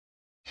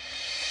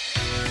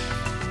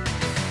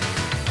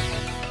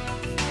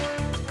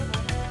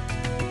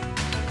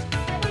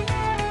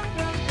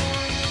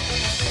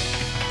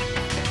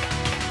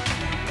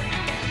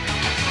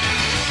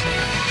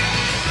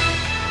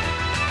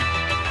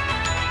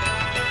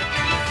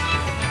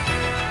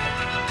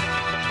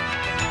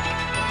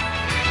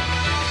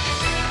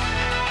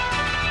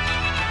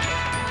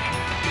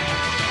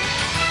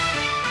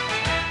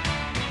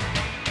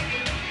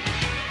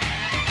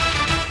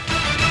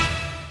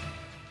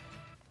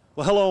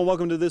Well, hello and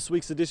welcome to this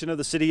week's edition of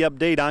the City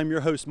Update. I'm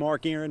your host,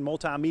 Mark Aaron,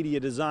 Multimedia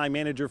Design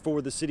Manager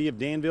for the City of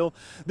Danville.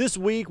 This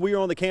week, we are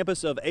on the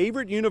campus of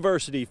Averett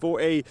University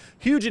for a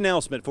huge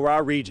announcement for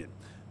our region.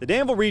 The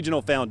Danville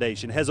Regional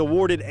Foundation has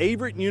awarded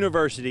Averett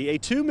University a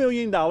 $2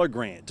 million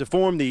grant to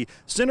form the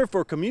Center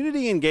for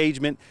Community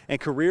Engagement and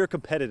Career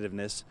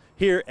Competitiveness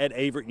here at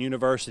Averett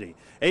University.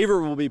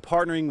 Averett will be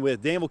partnering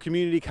with Danville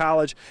Community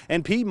College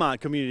and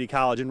Piedmont Community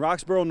College in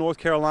Roxborough, North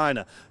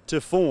Carolina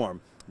to form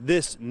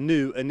this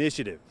new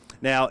initiative.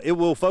 Now, it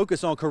will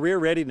focus on career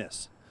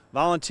readiness,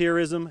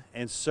 volunteerism,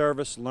 and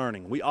service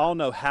learning. We all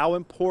know how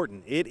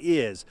important it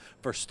is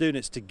for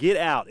students to get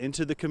out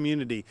into the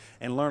community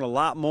and learn a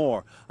lot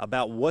more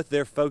about what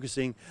they're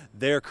focusing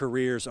their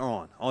careers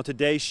on. On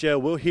today's show,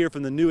 we'll hear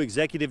from the new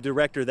executive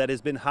director that has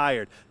been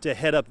hired to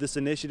head up this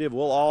initiative.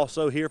 We'll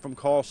also hear from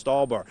Carl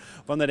Stallbar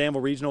from the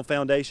Danville Regional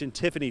Foundation,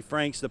 Tiffany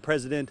Franks, the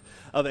president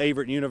of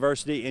Averett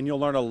University, and you'll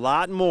learn a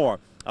lot more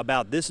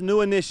about this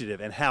new initiative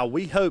and how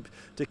we hope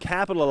to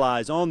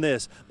capitalize on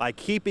this by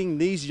keeping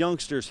these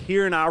youngsters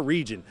here in our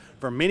region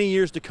for many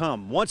years to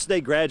come once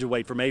they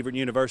graduate from Averett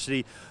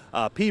University,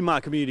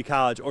 Piedmont Community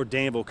College, or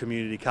Danville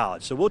Community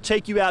College. So we'll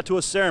take you out to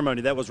a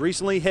ceremony that was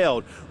recently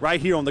held right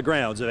here on the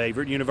grounds of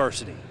Averett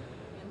University.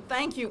 And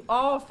thank you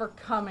all for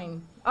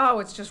coming. Oh,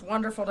 it's just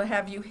wonderful to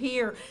have you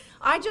here.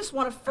 I just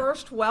want to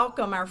first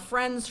welcome our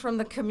friends from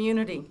the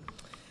community.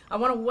 I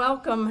want to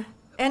welcome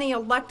any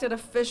elected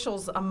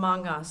officials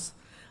among us.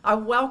 I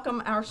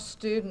welcome our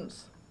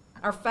students,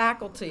 our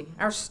faculty,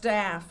 our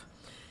staff,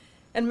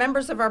 and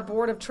members of our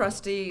Board of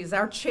Trustees,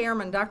 our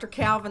chairman, Dr.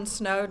 Calvin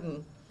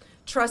Snowden,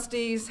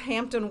 trustees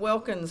Hampton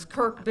Wilkins,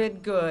 Kirk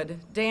Bidgood,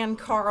 Dan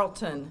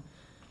Carlton.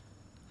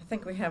 I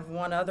think we have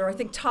one other. I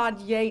think Todd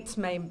Yates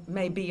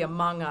may be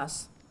among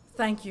us.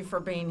 Thank you for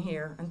being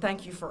here, and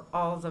thank you for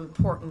all the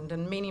important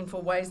and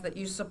meaningful ways that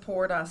you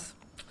support us.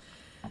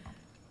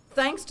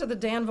 Thanks to the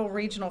Danville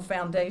Regional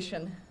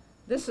Foundation,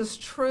 this is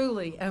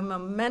truly a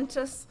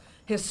momentous,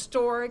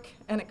 historic,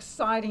 and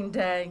exciting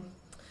day.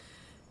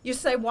 You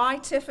say, why,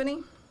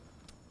 Tiffany?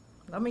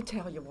 Let me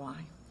tell you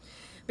why.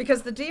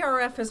 Because the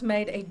DRF has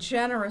made a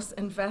generous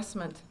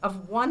investment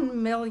of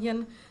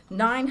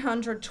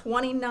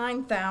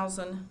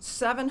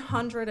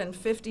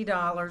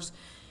 $1,929,750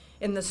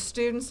 in the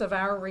students of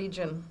our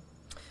region.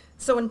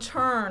 So in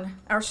turn,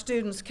 our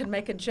students can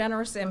make a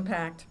generous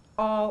impact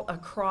all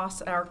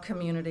across our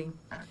community.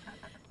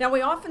 Now,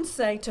 we often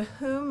say, to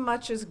whom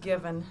much is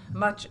given,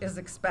 much is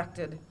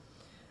expected.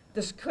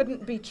 This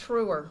couldn't be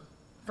truer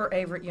for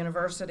Averett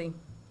University.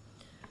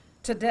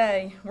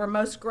 Today, we're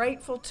most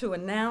grateful to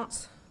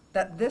announce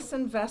that this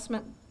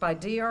investment by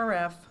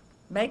DRF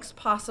makes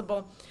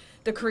possible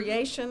the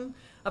creation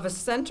of a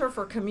Center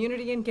for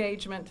Community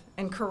Engagement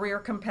and Career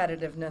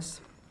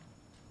Competitiveness.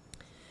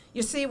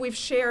 You see, we've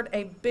shared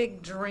a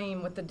big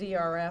dream with the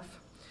DRF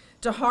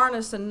to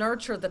harness and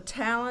nurture the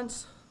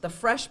talents, the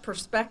fresh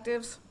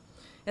perspectives,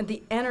 and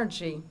the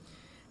energy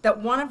that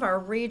one of our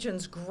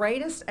region's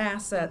greatest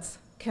assets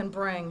can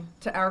bring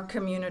to our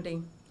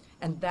community,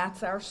 and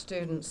that's our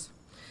students.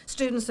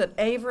 Students at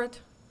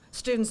Averett,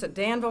 students at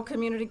Danville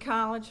Community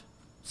College,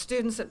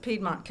 students at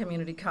Piedmont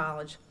Community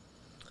College.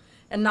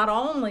 And not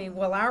only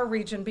will our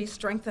region be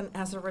strengthened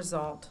as a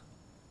result,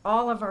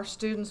 all of our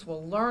students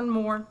will learn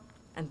more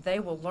and they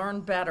will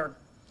learn better.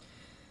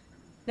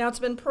 Now, it's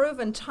been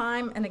proven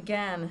time and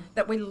again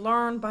that we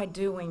learn by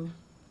doing.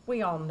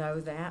 We all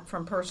know that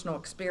from personal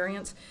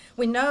experience.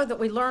 We know that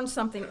we learn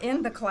something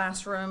in the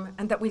classroom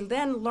and that we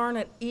then learn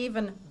it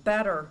even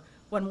better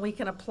when we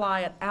can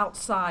apply it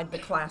outside the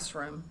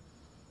classroom.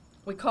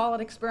 We call it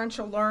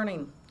experiential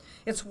learning.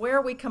 It's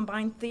where we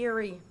combine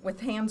theory with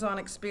hands-on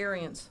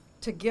experience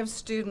to give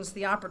students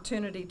the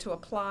opportunity to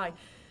apply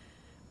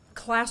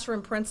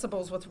classroom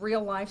principles with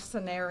real-life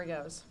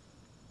scenarios.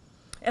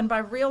 And by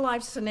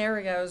real-life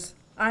scenarios,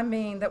 I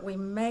mean that we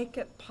make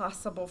it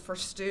possible for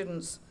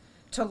students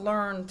to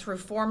learn through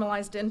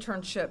formalized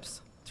internships,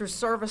 through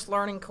service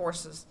learning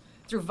courses,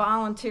 through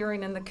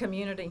volunteering in the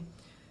community,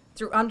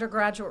 through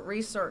undergraduate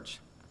research.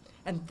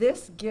 And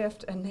this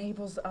gift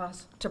enables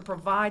us to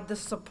provide the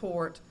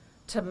support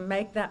to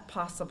make that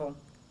possible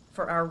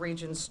for our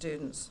region's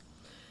students.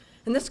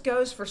 And this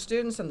goes for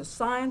students in the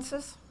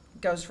sciences,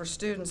 goes for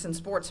students in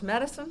sports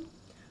medicine,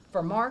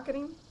 for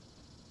marketing,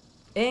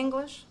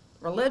 English,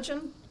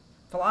 religion,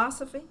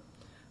 philosophy,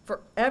 for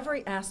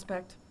every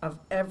aspect of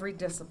every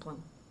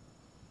discipline.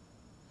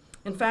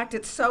 In fact,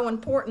 it's so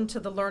important to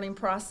the learning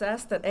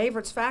process that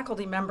Averett's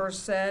faculty members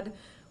said,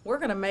 we're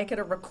going to make it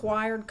a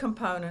required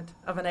component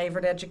of an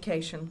Averett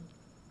education.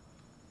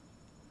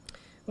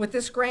 With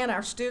this grant,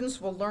 our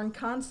students will learn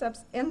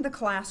concepts in the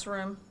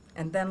classroom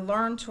and then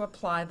learn to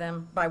apply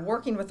them by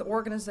working with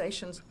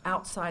organizations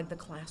outside the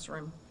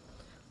classroom,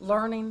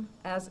 learning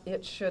as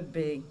it should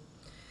be.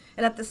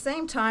 And at the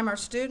same time, our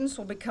students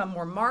will become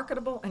more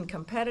marketable and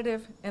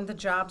competitive in the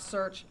job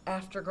search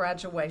after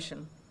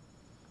graduation.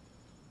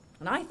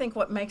 And I think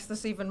what makes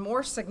this even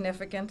more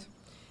significant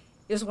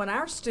is when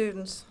our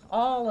students,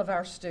 all of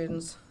our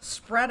students,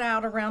 spread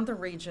out around the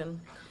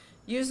region,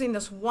 using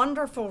this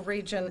wonderful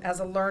region as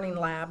a learning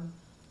lab,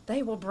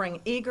 they will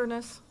bring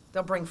eagerness,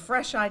 they'll bring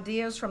fresh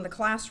ideas from the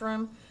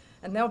classroom,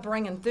 and they'll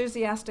bring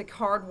enthusiastic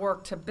hard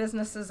work to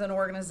businesses and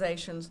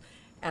organizations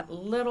at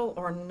little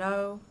or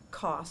no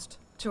cost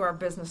to our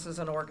businesses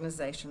and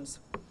organizations.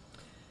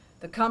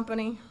 The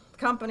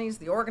companies,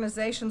 the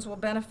organizations will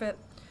benefit,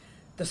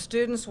 the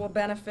students will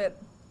benefit,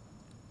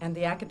 and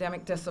the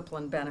academic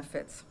discipline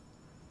benefits.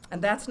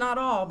 And that's not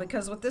all,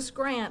 because with this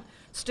grant,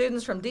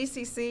 students from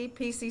DCC,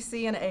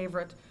 PCC, and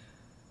Averett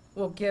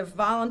will give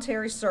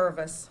voluntary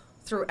service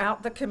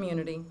throughout the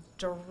community,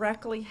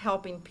 directly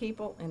helping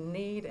people in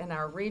need in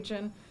our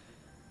region.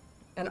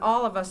 And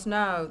all of us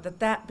know that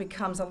that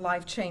becomes a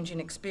life-changing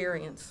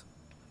experience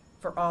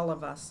for all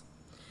of us.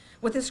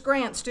 With this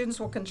grant, students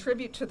will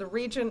contribute to the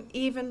region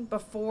even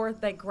before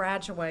they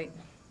graduate.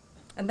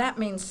 And that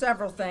means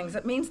several things.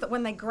 It means that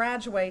when they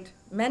graduate,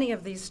 many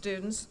of these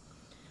students,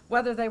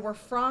 whether they were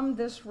from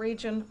this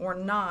region or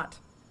not,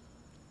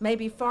 may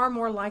be far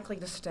more likely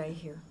to stay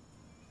here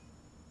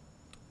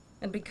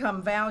and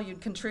become valued,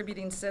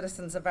 contributing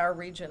citizens of our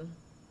region.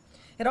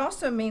 It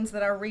also means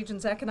that our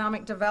region's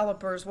economic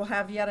developers will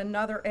have yet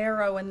another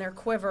arrow in their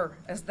quiver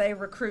as they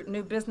recruit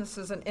new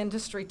businesses and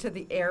industry to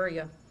the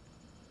area.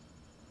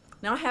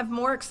 Now I have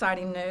more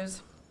exciting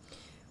news.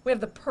 We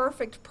have the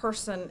perfect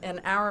person in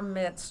our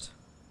midst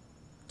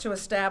to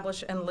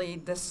establish and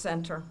lead this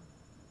center.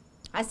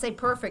 I say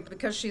perfect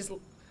because she's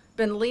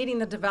been leading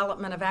the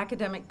development of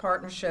academic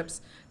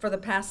partnerships for the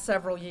past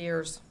several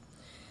years.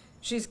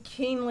 She's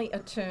keenly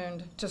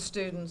attuned to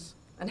students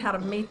and how to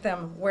meet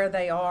them where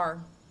they are.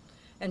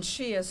 And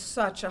she is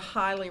such a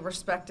highly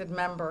respected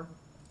member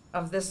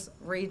of this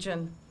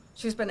region.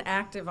 She's been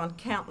active on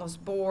countless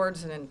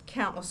boards and in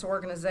countless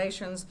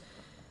organizations.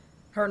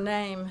 Her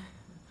name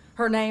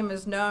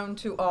is known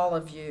to all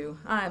of you.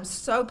 I am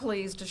so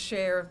pleased to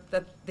share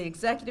that the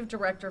executive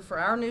director for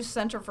our new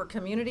Center for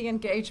Community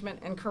Engagement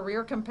and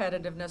Career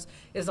Competitiveness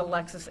is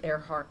Alexis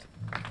Earhart.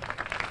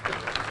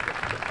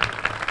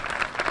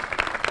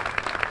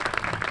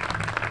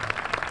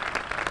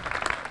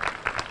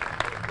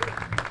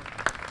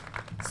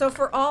 So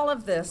for all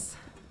of this,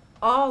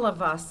 all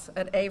of us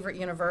at Averett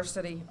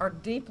University are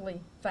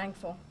deeply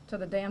thankful to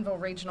the Danville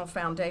Regional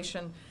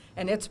Foundation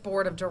and its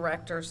board of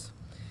directors.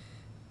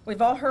 We've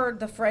all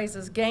heard the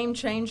phrases game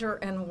changer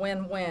and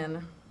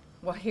win-win.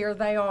 Well, here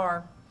they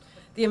are.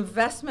 The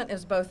investment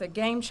is both a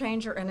game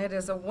changer and it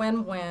is a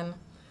win-win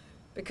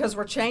because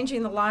we're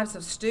changing the lives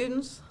of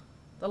students,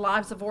 the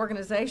lives of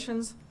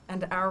organizations,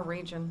 and our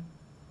region.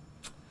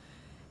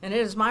 And it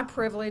is my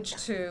privilege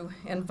to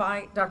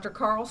invite Dr.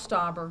 Carl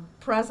Stauber,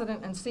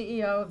 President and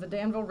CEO of the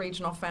Danville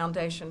Regional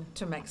Foundation,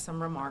 to make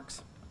some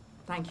remarks.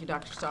 Thank you,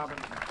 Dr. Stauber.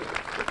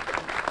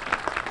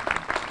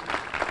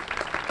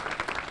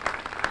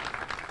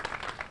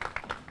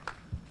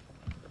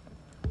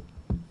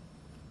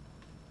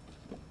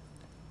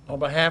 On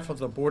behalf of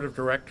the Board of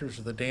Directors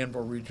of the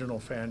Danville Regional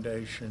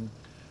Foundation,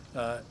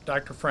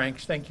 Dr.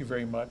 Franks, thank you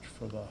very much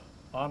for the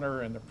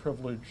honor and the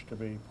privilege to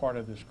be part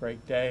of this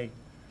great day.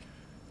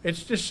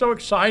 It's just so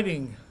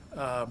exciting,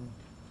 to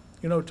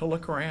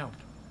look around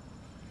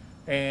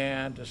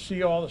and to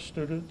see all the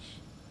students,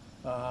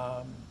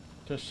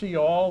 to see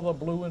all the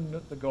blue and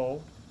the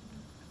gold,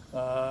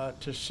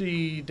 to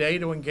see Day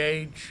to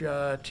Engage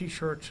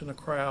t-shirts in the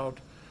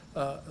crowd,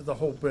 the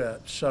whole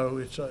bit. So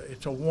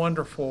it's a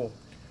wonderful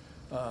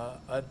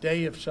a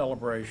day of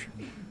celebration.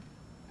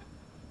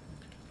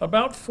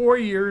 About 4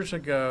 years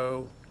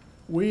ago,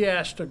 we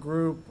asked a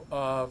group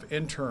of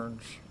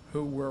interns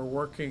who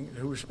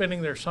were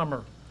spending their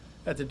summer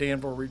at the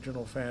Danville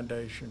Regional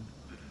Foundation,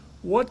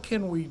 what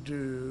can we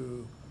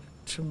do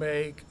to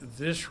make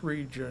this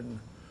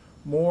region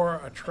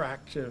more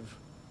attractive,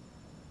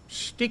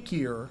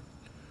 stickier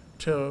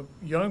to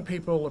young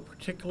people,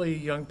 particularly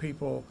young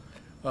people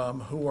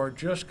who are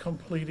just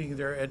completing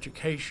their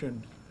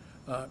education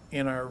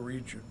in our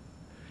region.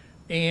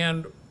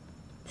 And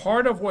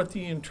part of what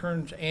the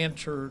interns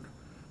answered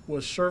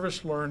was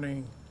service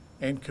learning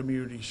and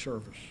community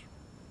service.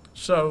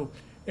 So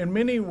in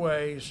many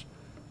ways,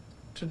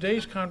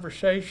 today's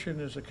conversation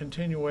is a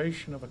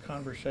continuation of a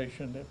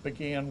conversation that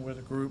began with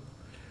a group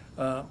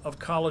of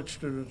college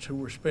students who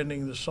were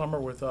spending the summer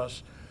with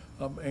us,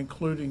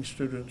 including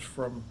students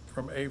from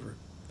Averett.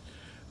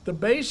 The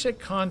basic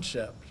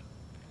concept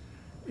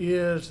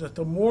is that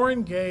the more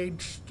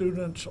engaged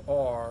students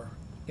are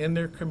in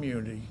their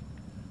community,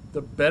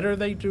 the better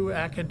they do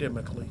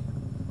academically,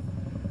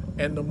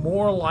 and the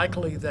more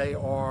likely they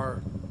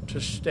are to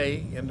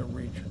stay in the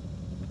region.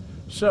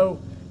 So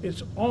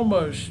it's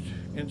almost,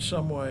 in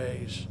some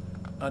ways,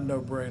 a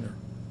no-brainer.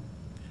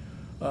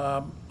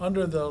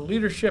 Under the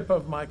leadership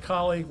of my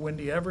colleague,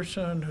 Wendy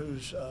Everson,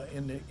 who's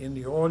in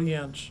the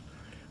audience,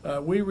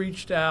 we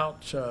reached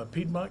out to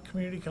Piedmont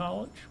Community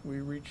College, we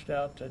reached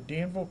out to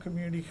Danville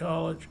Community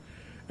College,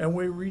 and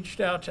we reached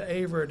out to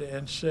Averett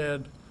and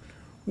said,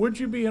 would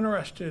you be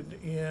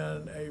interested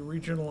in a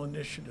regional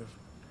initiative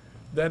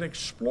that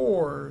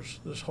explores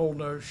this whole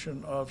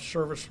notion of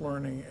service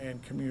learning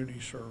and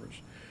community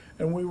service?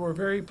 And we were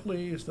very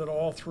pleased that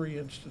all three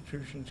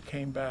institutions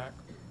came back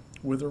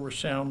with a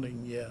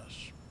resounding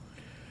yes.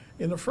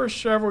 In the first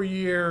several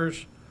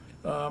years,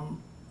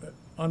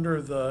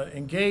 under the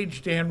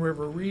Engage Dan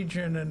River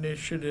Region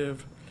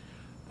initiative,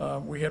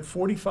 we had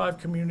 45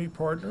 community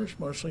partners,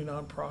 mostly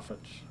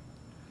nonprofits.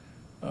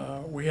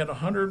 We had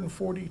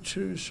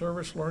 142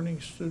 service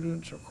learning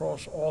students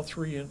across all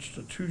three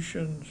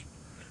institutions.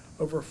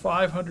 Over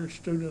 500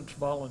 students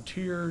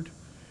volunteered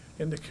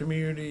in the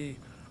community.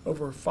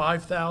 Over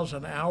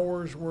 5,000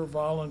 hours were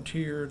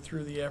volunteered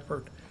through the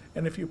effort.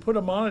 And if you put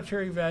a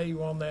monetary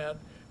value on that,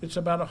 it's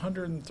about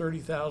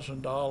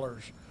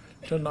 $130,000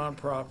 to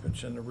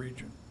nonprofits in the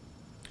region.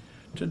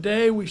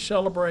 Today we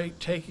celebrate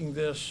taking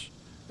this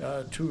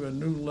to a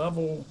new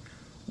level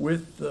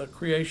with the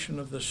creation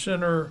of the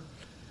center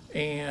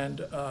and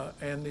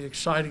the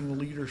exciting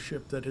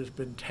leadership that has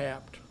been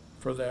tapped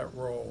for that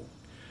role.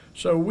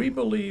 So we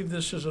believe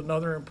this is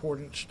another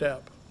important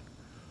step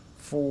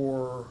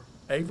for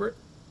Averett,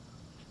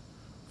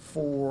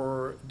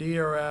 for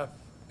DRF,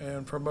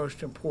 and for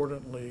most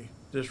importantly,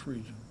 this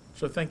region.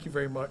 So thank you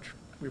very much.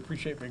 We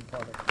appreciate being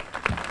part of it.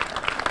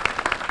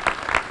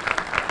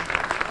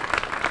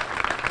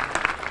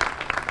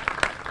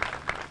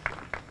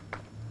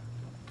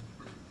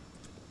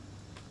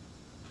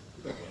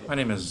 My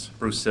name is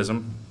Bruce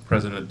Sissom,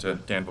 president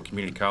of Danville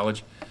Community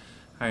College.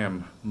 I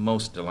am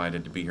most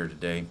delighted to be here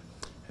today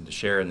and to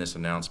share in this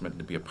announcement and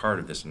to be a part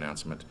of this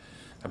announcement.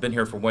 I've been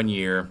here for 1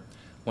 year.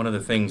 One of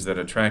the things that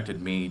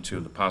attracted me to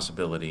the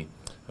possibility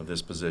of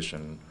this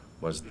position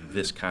was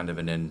this kind of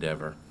an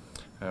endeavor.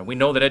 We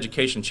know that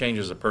education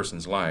changes a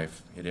person's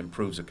life. It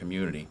improves a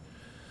community.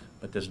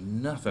 But there's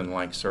nothing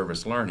like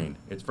service learning.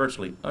 It's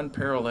virtually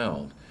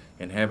unparalleled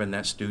in having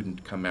that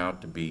student come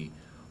out to be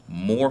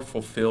more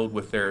fulfilled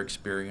with their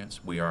experience.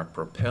 We are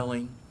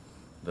propelling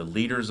the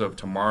leaders of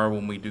tomorrow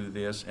when we do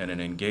this, and an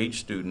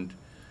engaged student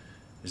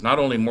is not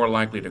only more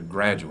likely to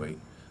graduate,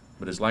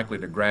 but is likely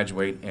to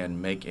graduate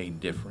and make a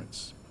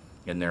difference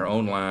in their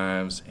own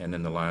lives and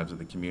in the lives of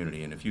the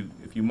community. And if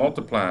you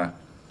multiply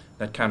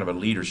that kind of a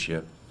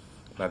leadership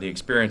by the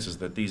experiences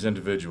that these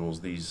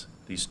individuals, these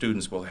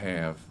students will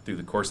have through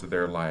the course of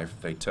their life,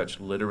 they touch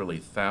literally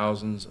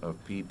thousands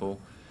of people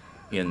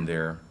in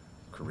their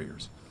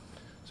careers.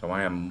 So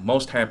I am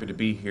most happy to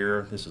be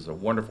here. This is a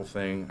wonderful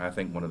thing. I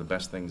think one of the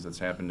best things that's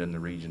happened in the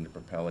region to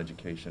propel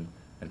education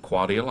and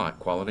quality of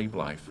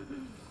life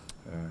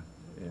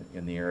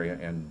in the area,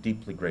 and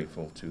deeply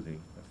grateful to the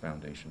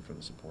foundation for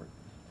the support.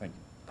 Thank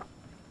you.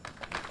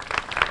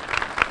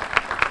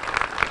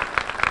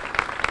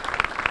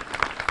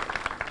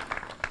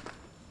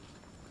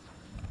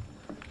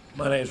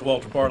 My name is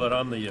Walter Bartlett.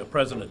 I'm the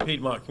president of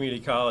Piedmont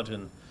Community College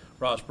in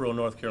Roxborough,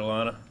 North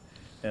Carolina.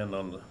 And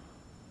on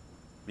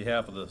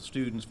behalf of the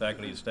students,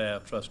 faculty, and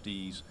staff,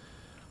 trustees,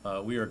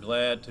 we are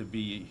glad to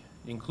be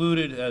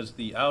included as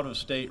the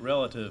out-of-state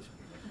relative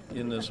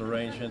in this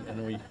arrangement,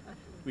 and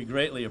we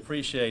greatly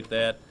appreciate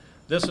that.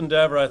 This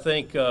endeavor, I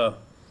think,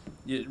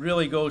 it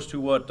really goes to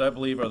what I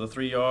believe are the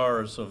 3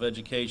 R's of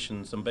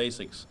education, some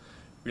basics: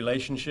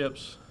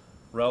 relationships,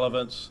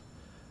 relevance,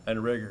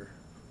 and rigor.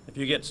 If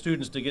you get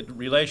students to get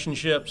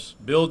relationships,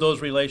 build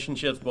those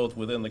relationships both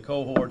within the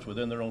cohorts,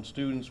 within their own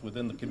students,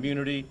 within the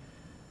community,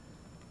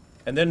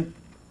 and then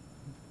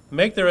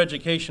make their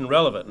education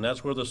relevant, and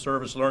that's where the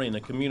service learning in the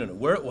community.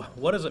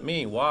 What does it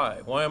mean?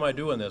 Why? Why am I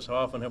doing this? How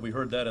often have we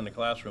heard that in the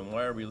classroom?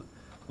 Why are we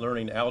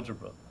learning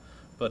algebra?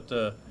 But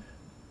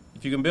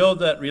if you can build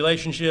that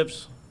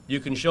relationships, you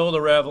can show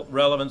the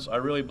relevance. I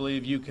really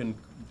believe you can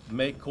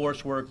make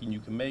coursework and you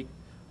can make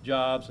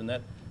jobs and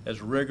that as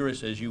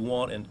rigorous as you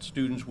want, and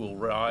students will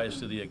rise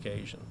to the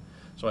occasion.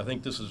 So I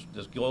think this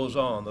goes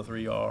on, the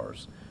 3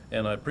 R's.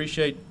 And I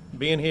appreciate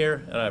being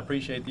here, and I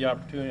appreciate the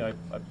opportunity,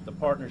 the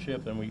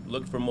partnership, and we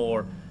look for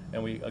more.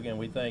 And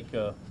we thank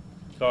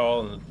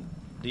Carl and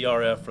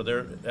DRF for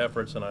their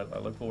efforts, and I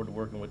look forward to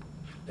working with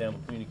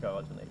Danville Community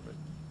College and Averett.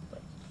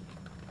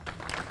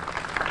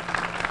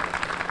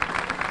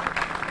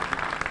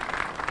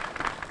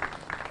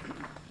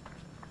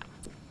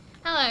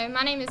 Hello,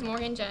 my name is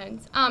Morgan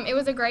Jones. It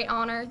was a great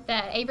honor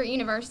that Averett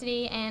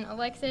University and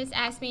Alexis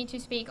asked me to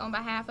speak on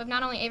behalf of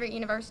not only Averett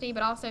University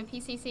but also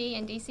PCC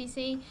and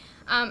DCC.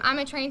 I'm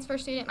a transfer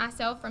student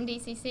myself from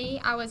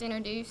DCC. I was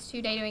introduced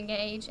to Data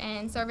Engage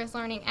and service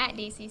learning at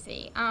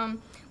DCC.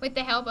 With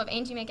the help of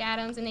Angie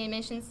McAdams and the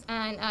Admissions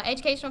and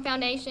Educational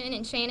Foundation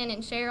and Shannon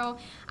and Cheryl,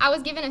 I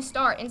was given a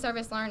start in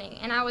service learning,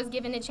 and I was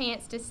given the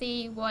chance to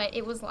see what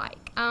it was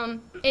like.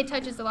 It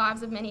touches the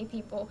lives of many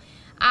people.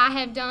 I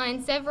have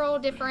done several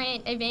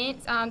different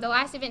events. The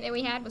last event that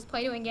we had was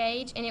Play to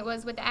Engage, and it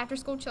was with the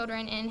after-school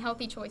children and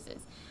Healthy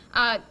Choices.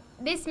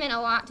 This meant a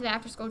lot to the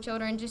after-school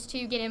children, just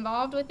to get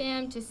involved with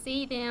them, to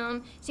see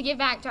them, to give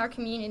back to our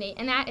community,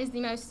 and that is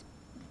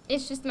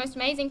it's just the most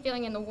amazing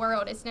feeling in the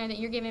world, is to know that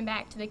you're giving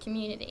back to the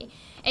community.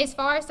 As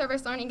far as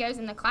service learning goes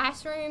in the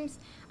classrooms,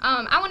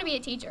 I want to be a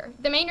teacher.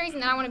 The main reason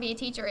that I want to be a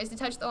teacher is to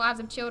touch the lives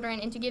of children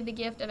and to give the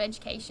gift of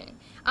education.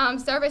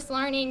 Service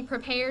learning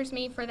prepares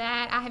me for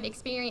that. I have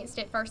experienced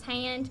it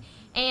firsthand,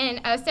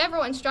 And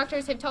several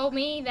instructors have told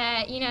me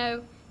that,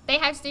 they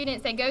have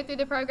students that go through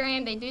the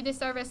program, they do the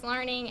service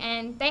learning,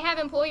 and they have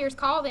employers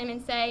call them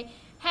and say,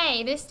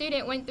 hey, this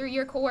student went through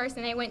your course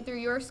and they went through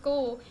your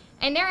school,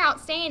 and they're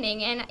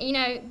outstanding.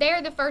 And,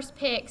 they're the first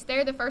picks.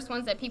 They're the first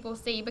ones that people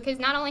see, because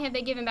not only have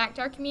they given back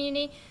to our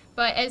community,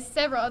 but as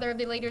several other of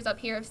the leaders up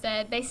here have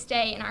said, they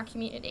stay in our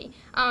community.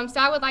 So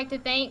I would like to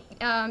thank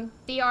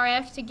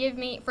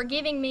DRF for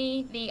giving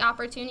me the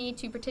opportunity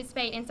to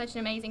participate in such an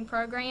amazing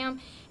program.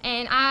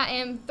 And I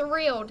am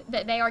thrilled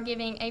that they are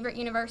giving Averett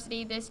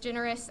University this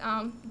generous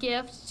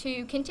gift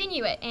to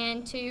continue it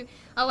and to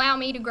allow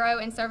me to grow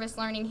in service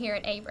learning here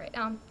at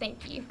Averett.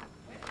 Thank you.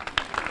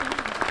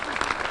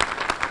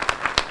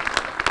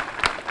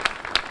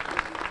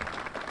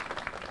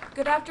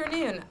 Good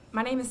afternoon.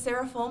 My name is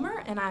Sarah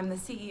Fulmer, and I'm the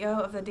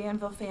CEO of the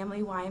Danville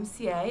Family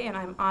YMCA, and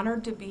I'm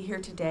honored to be here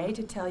today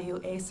to tell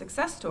you a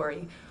success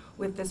story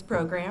with this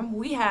program.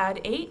 We had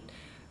 8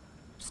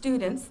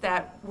 students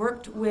that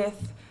worked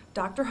with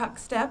Dr.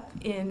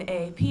 Huckstep in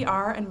a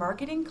PR and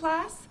marketing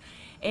class,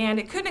 and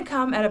it couldn't have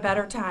come at a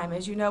better time.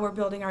 As you know, we're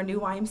building our new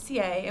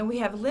YMCA, and we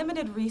have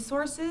limited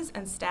resources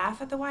and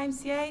staff at the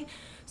YMCA,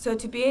 so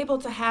to be able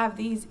to have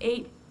these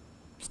 8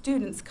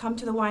 students come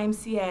to the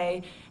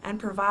YMCA and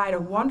provide a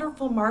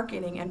wonderful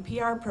marketing and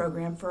PR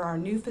program for our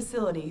new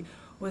facility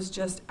was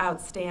just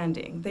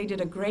outstanding. They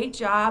did a great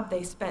job.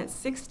 They spent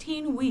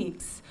 16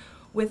 weeks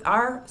with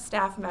our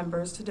staff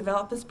members to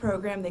develop this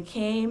program. They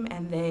came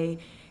and they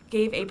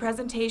gave a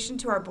presentation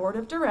to our board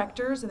of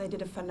directors, and they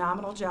did a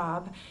phenomenal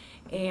job.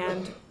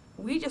 And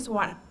we just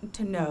want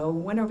to know,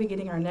 when are we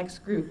getting our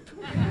next group?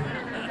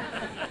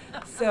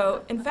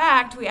 So, in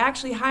fact, we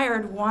actually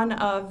hired one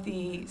of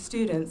the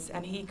students,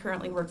 and he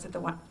currently works at the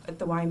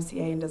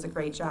YMCA and does a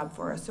great job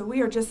for us. So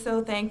we are just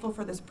so thankful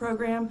for this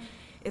program.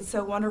 It's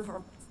so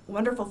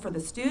wonderful for the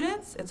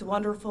students, it's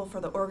wonderful for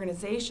the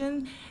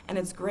organization, and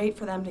it's great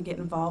for them to get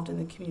involved in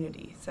the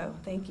community. So,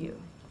 thank you.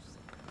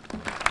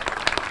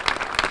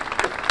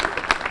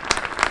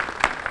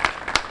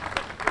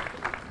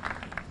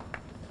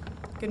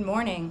 Good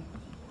morning.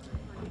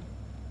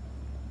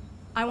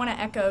 I want to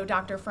echo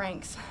Dr.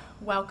 Frank's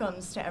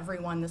welcomes to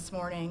everyone this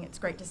morning. It's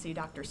great to see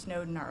Dr.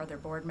 Snowden, our other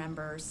board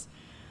members.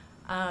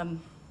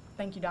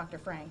 Thank you, Dr.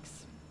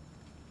 Franks,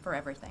 for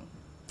everything.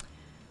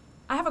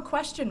 I have a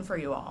question for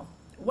you all.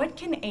 What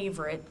can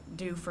Averett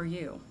do for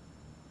you?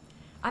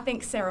 I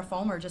think Sarah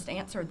Fulmer just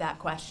answered that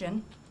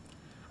question.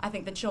 I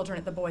think the children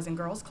at the Boys and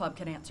Girls Club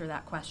can answer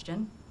that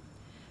question.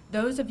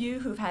 Those of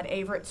you who've had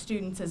Averett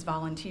students as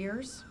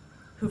volunteers,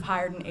 who've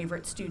hired an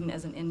Averett student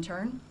as an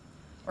intern,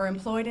 or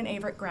employed an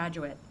Averett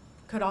graduate,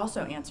 could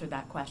also answer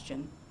that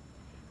question.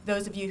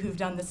 Those of you who've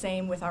done the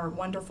same with our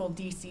wonderful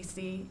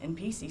DCC and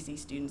PCC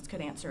students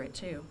could answer it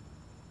too.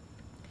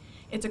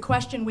 It's a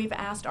question we've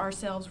asked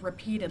ourselves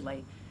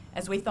repeatedly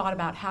as we thought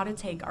about how to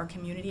take our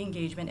community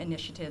engagement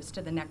initiatives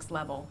to the next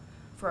level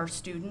for our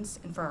students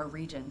and for our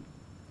region.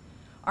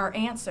 Our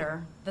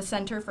answer, the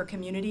Center for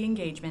Community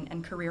Engagement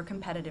and Career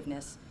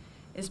Competitiveness,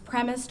 is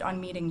premised on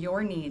meeting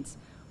your needs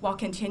while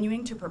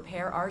continuing to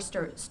prepare our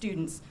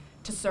students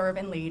to serve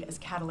and lead as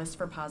catalysts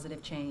for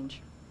positive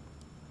change.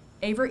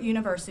 Averett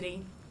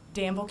University,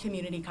 Danville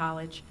Community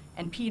College,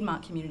 and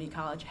Piedmont Community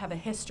College have a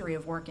history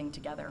of working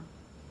together.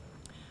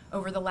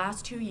 Over the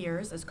last 2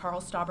 years, as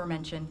Carl Stauber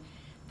mentioned,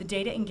 the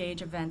Data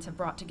Engage events have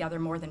brought together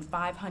more than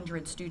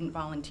 500 student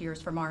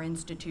volunteers from our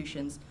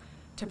institutions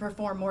to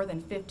perform more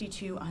than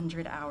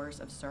 5,200 hours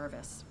of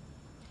service.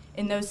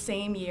 In those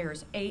same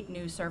years, 8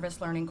 new service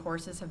learning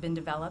courses have been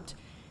developed,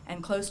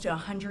 and close to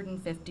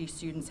 150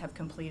 students have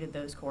completed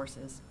those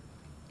courses.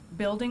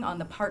 Building on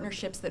the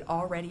partnerships that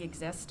already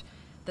exist,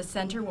 the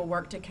center will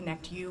work to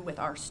connect you with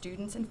our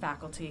students and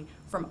faculty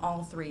from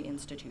all 3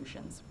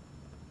 institutions.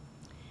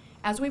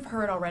 As we've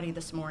heard already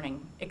this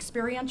morning,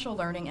 experiential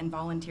learning and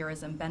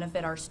volunteerism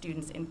benefit our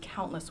students in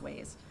countless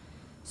ways.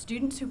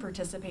 Students who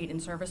participate in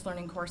service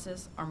learning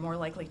courses are more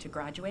likely to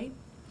graduate.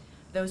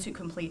 Those who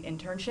complete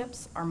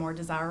internships are more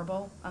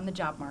desirable on the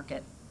job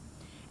market.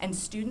 And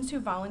students who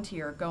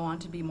volunteer go on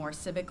to be more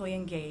civically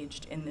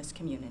engaged in this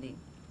community.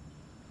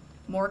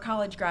 More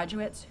college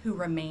graduates who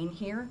remain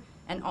here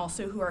and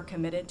also who are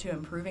committed to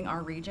improving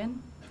our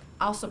region,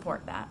 I'll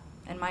support that,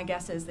 and my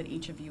guess is that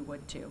each of you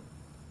would too.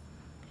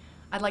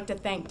 I'd like to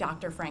thank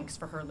Dr. Franks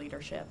for her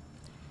leadership.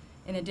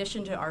 In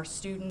addition to our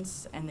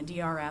students and the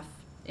DRF,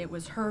 it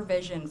was her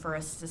vision for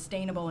a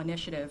sustainable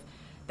initiative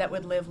that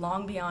would live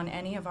long beyond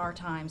any of our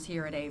times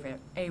here at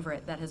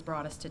Averett that has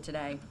brought us to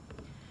today.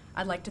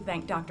 I'd like to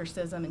thank Dr.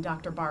 Sissom and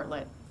Dr.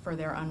 Bartlett for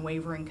their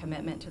unwavering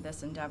commitment to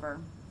this endeavor.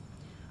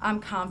 I'm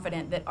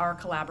confident that our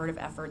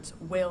collaborative efforts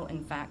will,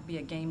 in fact, be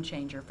a game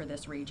changer for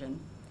this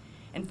region.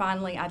 And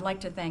finally, I'd like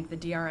to thank the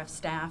DRF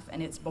staff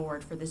and its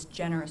board for this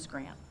generous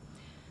grant.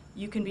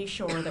 You can be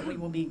sure that we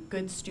will be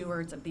good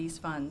stewards of these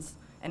funds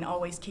and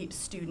always keep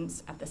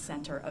students at the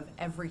center of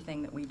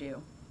everything that we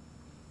do.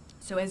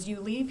 So as you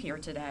leave here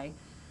today,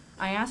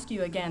 I ask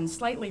you again,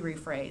 slightly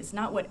rephrase,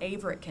 not what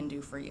Averett can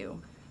do for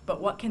you,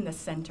 but what can the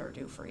center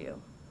do for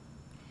you?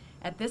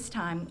 At this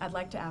time, I'd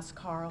like to ask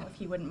Carl if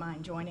he wouldn't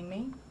mind joining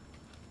me,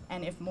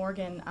 and if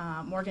Morgan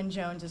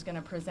Jones is going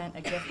to present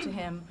a gift to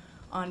him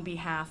on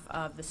behalf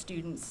of the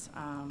students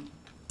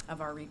of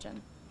our region.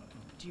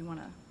 Do you want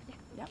to?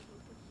 Yep.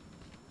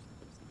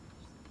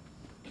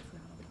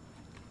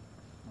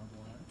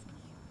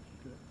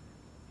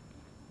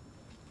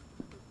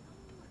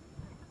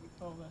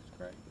 Oh, that's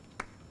great.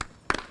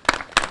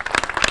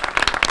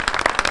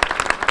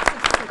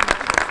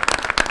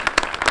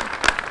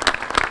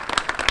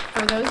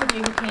 For those of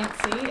you who can't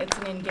see, it's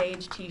an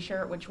Engage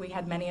t-shirt, which we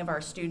had many of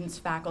our students,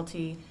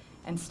 faculty,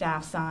 and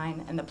staff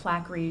sign, and the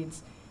plaque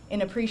reads,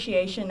 "In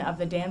appreciation of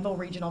the Danville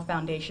Regional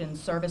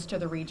Foundation's service to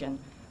the region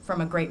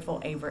from a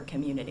grateful Averett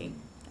community."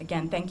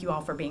 Again, thank you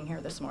all for being here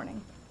this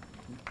morning.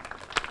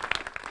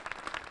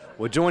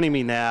 Well, joining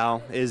me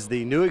now is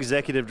the new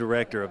executive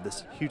director of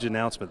this huge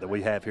announcement that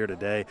we have here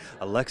today,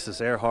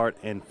 Alexis Earhart.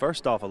 And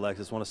first off,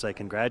 Alexis, I want to say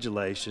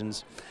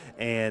congratulations,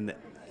 and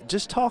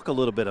just talk a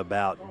little bit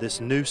about this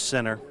new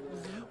center,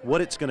 what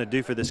it's going to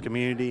do for this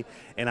community,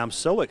 and I'm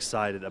so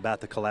excited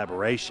about the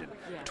collaboration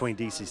between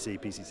DCC,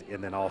 PCC,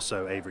 and then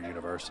also Averett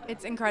University.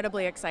 It's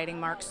incredibly exciting,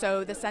 Mark.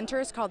 So the center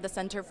is called the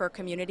Center for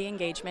Community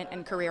Engagement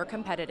and Career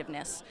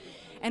Competitiveness.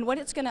 And what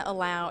it's going to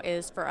allow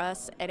is for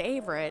us at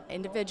Averett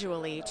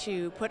individually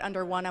to put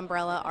under one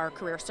umbrella our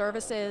career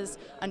services,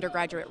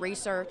 undergraduate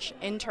research,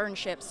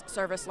 internships,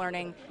 service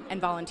learning, and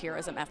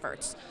volunteerism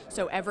efforts.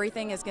 So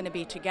everything is going to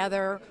be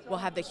together. We'll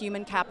have the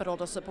human capital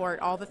to support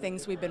all the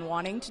things we've been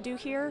wanting to do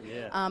here,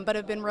 but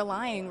have been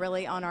relying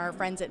really on our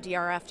friends at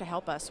DRF to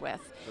help us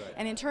with. Right.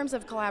 And in terms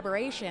of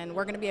collaboration,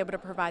 we're going to be able to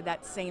provide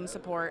that same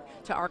support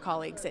to our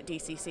colleagues at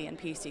DCC and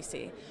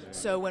PCC. Right.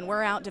 So when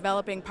we're out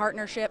developing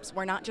partnerships,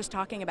 we're not just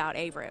talking about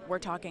Averett. We're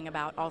talking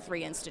about all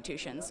three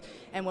institutions.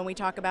 And when we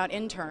talk about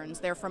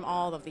interns, they're from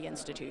all of the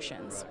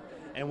institutions.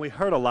 Right. And we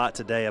heard a lot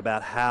today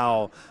about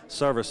how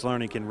service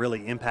learning can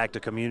really impact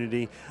a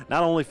community,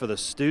 not only for the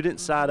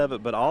student side of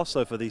it, but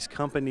also for these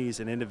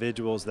companies and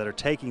individuals that are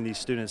taking these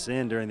students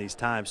in during these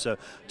times. So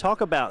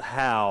talk about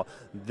how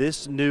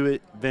this new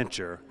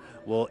venture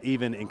will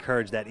even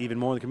encourage that even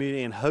more in the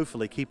community and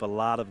hopefully keep a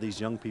lot of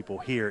these young people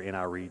here in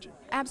our region.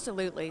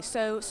 Absolutely.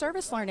 So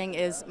service learning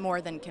is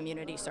more than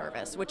community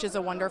service, which is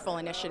a wonderful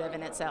initiative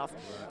in itself.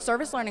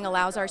 Service learning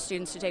allows our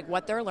students to take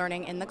what they're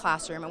learning in the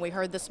classroom, and we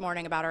heard this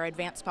morning about our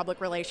advanced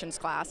public relations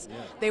class.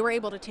 They were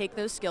able to take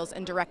those skills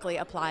and directly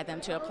apply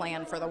them to a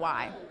plan for the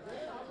why.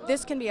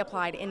 This can be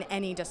applied in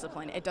any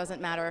discipline. It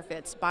doesn't matter if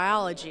it's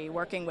biology,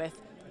 working with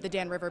the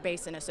Dan River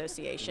Basin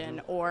Association,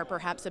 or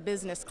perhaps a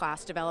business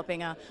class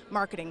developing a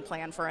marketing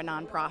plan for a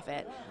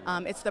nonprofit.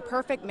 It's the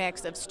perfect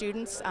mix of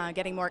students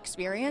getting more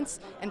experience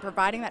and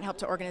providing that help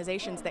to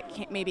organizations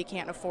that maybe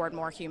can't afford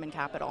more human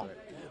capital.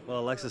 Well,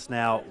 Alexis,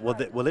 now,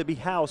 will it be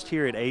housed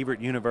here at Averett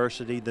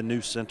University, the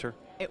new center?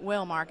 It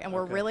will, Mark, and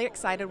we're really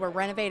excited. We're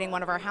renovating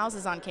one of our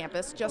houses on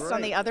campus, just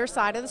on the other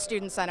side of the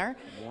Student Center.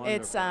 Wonderful.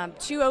 It's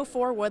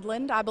 204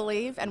 Woodland, I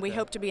believe, and we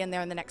hope to be in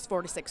there in the next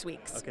 4 to 6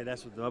 weeks. Okay,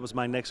 that was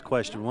my next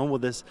question. When will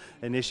this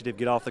initiative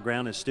get off the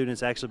ground and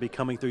students actually be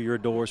coming through your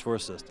doors for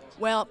assistance?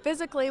 Well,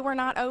 physically we're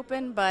not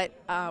open, but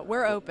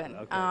we're open,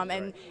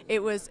 and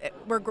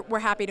we're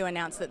happy to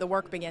announce that the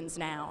work begins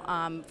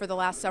now. For the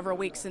last several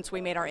weeks since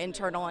we made our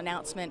internal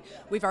announcement,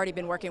 we've already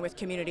been working with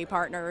community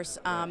partners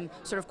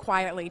sort of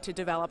quietly to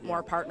develop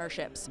more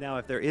partnerships. Now,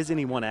 if there is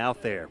anyone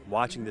out there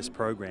watching this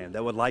program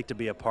that would like to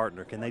be a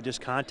partner, can they just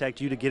contact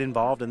you to get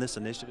involved in this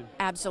initiative?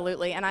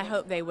 Absolutely, and I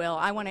hope they will.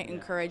 I want to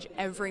encourage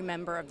every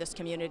member of this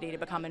community to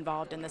become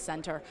involved in the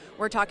center.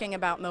 We're talking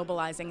about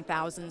mobilizing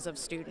thousands of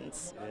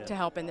students to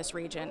help in this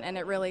region, and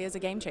it really is a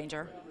game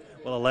changer.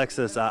 Well,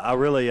 Alexis, I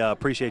really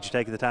appreciate you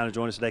taking the time to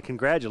join us today.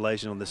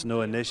 Congratulations on this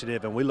new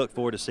initiative, and we look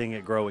forward to seeing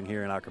it growing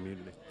here in our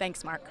community.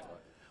 Thanks, Mark.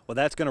 Well,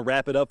 that's going to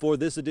wrap it up for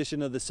this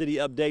edition of the City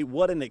Update.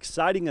 What an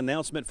exciting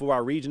announcement for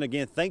our region.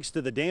 Again, thanks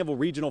to the Danville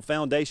Regional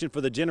Foundation for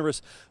the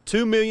generous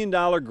 $2 million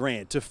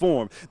grant to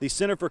form the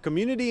Center for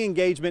Community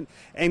Engagement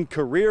and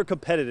Career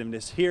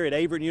Competitiveness here at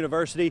Averett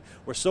University.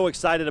 We're so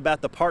excited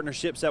about the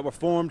partnerships that were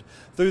formed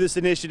through this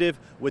initiative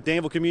with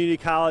Danville Community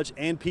College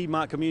and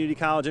Piedmont Community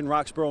College in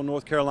Roxborough,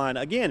 North Carolina.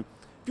 Again,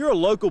 if you're a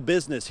local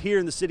business here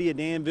in the city of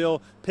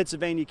Danville,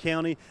 Pittsylvania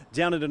County,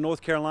 down into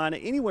North Carolina,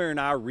 anywhere in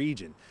our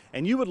region,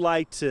 and you would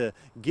like to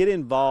get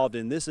involved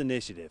in this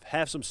initiative,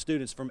 have some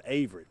students from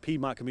Averett,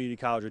 Piedmont Community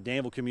College, or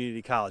Danville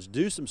Community College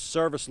do some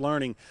service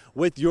learning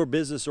with your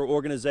business or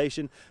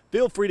organization,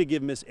 feel free to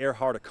give Ms.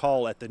 Earhart a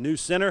call at the new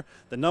center.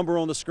 The number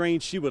on the screen,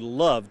 she would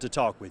love to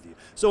talk with you.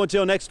 So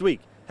until next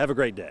week, have a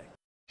great day.